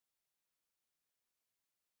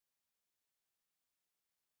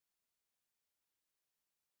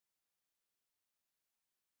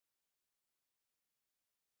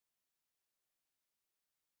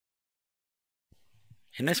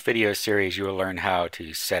In this video series, you will learn how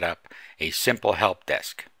to set up a simple help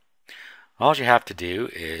desk. All you have to do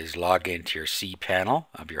is log into your cPanel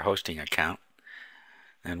of your hosting account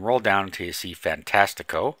and roll down until you see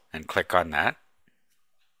Fantastico and click on that.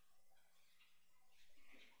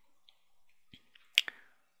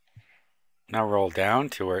 Now roll down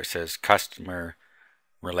to where it says Customer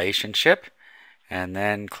Relationship and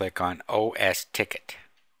then click on OS Ticket.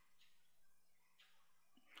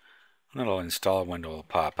 A little install window will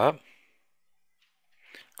pop up.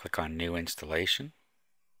 Click on New Installation.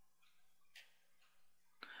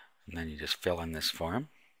 And then you just fill in this form.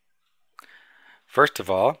 First of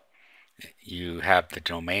all, you have the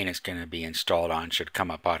domain it's going to be installed on, should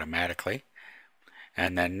come up automatically.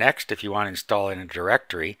 And then next, if you want to install it in a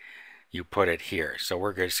directory, you put it here. So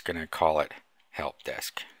we're just going to call it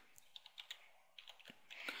Helpdesk.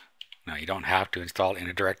 Now you don't have to install it in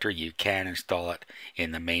a directory. You can install it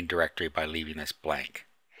in the main directory by leaving this blank.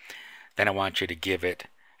 Then I want you to give it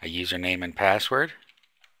a username and password.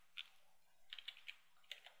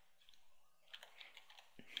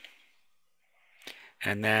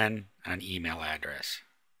 And then an email address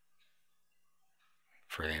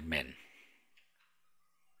for the admin.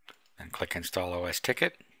 Then click Install OS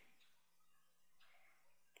Ticket.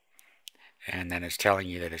 And then it's telling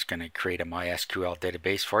you that it's going to create a MySQL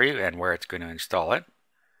database for you and where it's going to install it.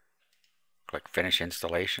 Click Finish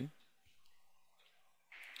Installation.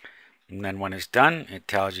 And then when it's done, it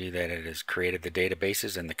tells you that it has created the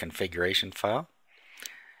databases and the configuration file.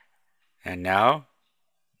 And now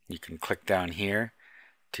you can click down here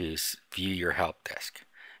to view your help desk,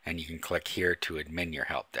 and you can click here to admin your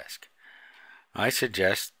help desk. I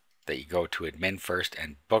suggest that you go to admin first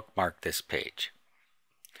and bookmark this page.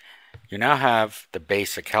 You now have the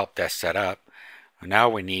basic help desk set up. Now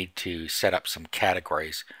we need to set up some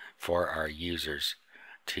categories for our users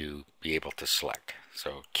to be able to select.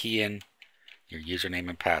 So key in your username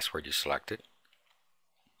and password you selected.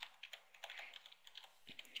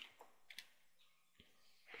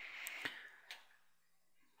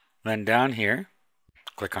 Then down here,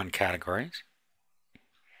 click on Categories.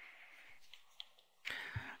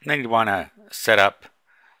 And then you want to set up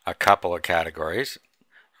a couple of categories.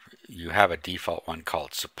 You have a default one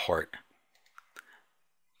called Support.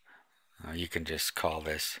 You can just call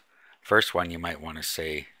this, first one you might want to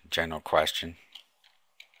say General Question.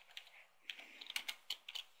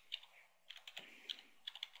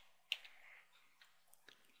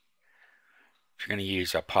 If you're going to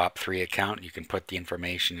use a POP3 account, you can put the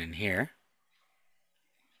information in here.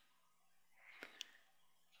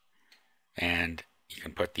 And you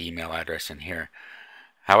can put the email address in here.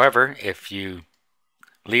 However, if you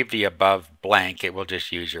leave the above blank, it will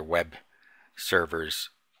just use your web server's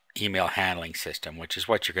email handling system, which is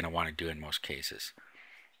what you're going to want to do in most cases.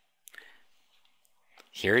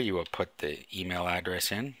 Here you will put the email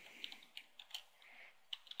address in.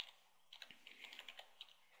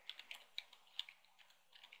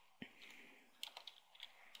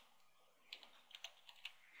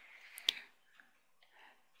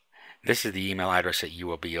 This is the email address that you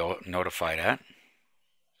will be notified at.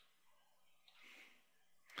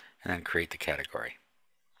 And then create the category.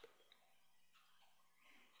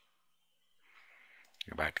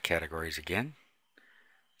 Go back to categories again.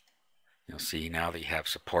 You'll see now that you have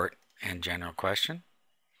support and general question.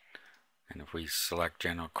 And if we select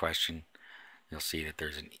general question, you'll see that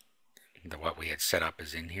there's what we had set up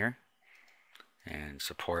is in here. And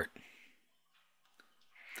support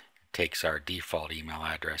takes our default email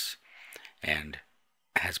address and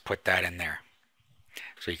has put that in there.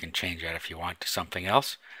 So you can change that if you want to something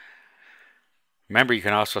else. Remember, you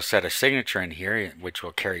can also set a signature in here, which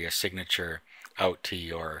will carry a signature out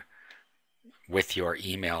to with your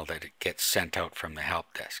email that it gets sent out from the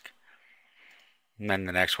help desk. And then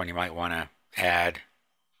the next one you might want to add,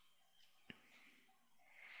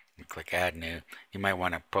 click Add New. You might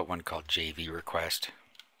want to put one called JV Request.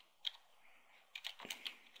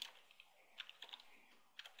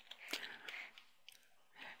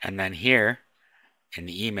 And then here in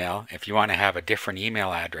the email, if you want to have a different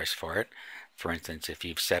email address for it, for instance, if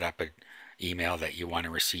you've set up an email that you want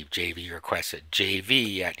to receive JV requests at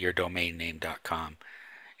jv@yourdomainname.com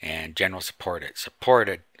and general support at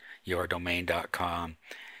support@yourdomain.com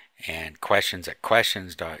and questions at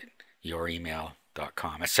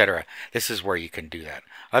questions.youremail.com, etc. This is where you can do that.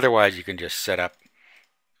 Otherwise, you can just set up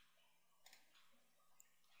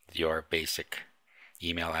your basic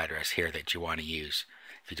email address here that you want to use.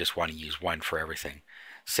 If you just want to use one for everything.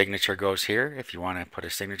 Signature goes here if you want to put a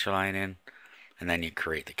signature line in, and then you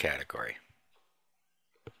create the category.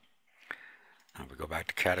 If we go back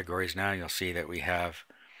to categories now, you'll see that we have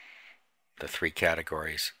the 3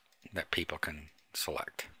 categories that people can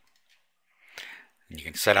select. And you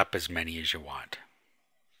can set up as many as you want.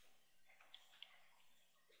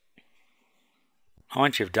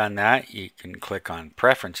 Once you've done that, you can click on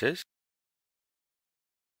Preferences.